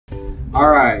All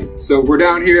right, so we're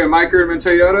down here at Mike Erdman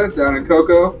Toyota, down in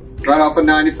Cocoa, right off of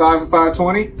 95 and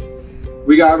 520.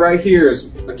 We got right here is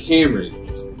a Camry.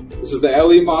 This is the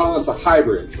LE model, it's a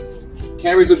hybrid.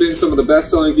 Camrys have been some of the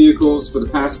best-selling vehicles for the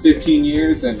past 15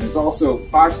 years, and there's also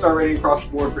 5-star rating across the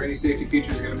board for any safety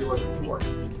features you're gonna be looking for.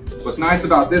 What's nice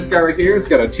about this guy right here, it's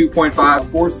got a 2.5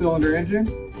 4-cylinder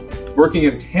engine, working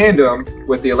in tandem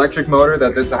with the electric motor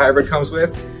that the hybrid comes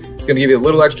with. It's gonna give you a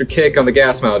little extra kick on the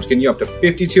gas mileage, getting you up to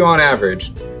 52 on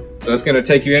average. So it's gonna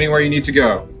take you anywhere you need to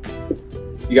go.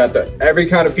 You got every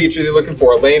kind of feature you're looking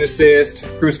for, lane assist,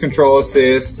 cruise control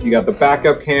assist, you got the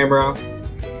backup camera.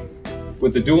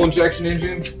 With the dual injection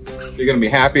engine, you're gonna be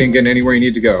happy and getting anywhere you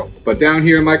need to go. But down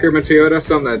here in Mike Erdman Toyota,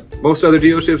 something that most other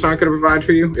dealerships aren't gonna provide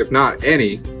for you, if not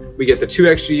any, we get the 2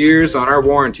 extra years on our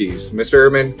warranties. Mr.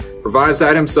 Erdman provides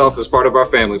that himself as part of our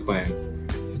family plan.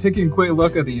 Taking a quick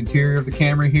look at the interior of the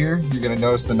Camry here, you're gonna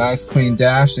notice the nice clean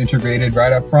dash integrated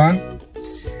right up front.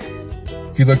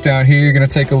 If you look down here, you're gonna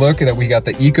take a look at that we got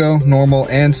the Eco, Normal,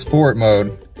 and Sport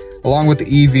mode, along with the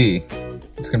EV.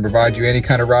 It's gonna provide you any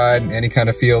kind of ride, any kind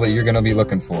of feel that you're gonna be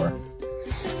looking for.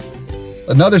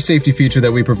 Another safety feature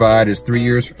that we provide is 3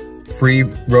 years free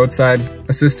roadside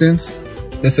assistance.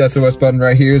 This SOS button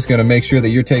right here is gonna make sure that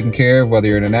you're taken care of, whether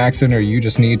you're in an accident or you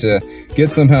just need to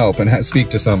get some help and speak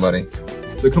to somebody.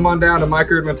 So come on down to Mike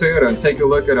Erdman Toyota and take a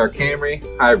look at our Camry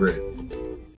Hybrid.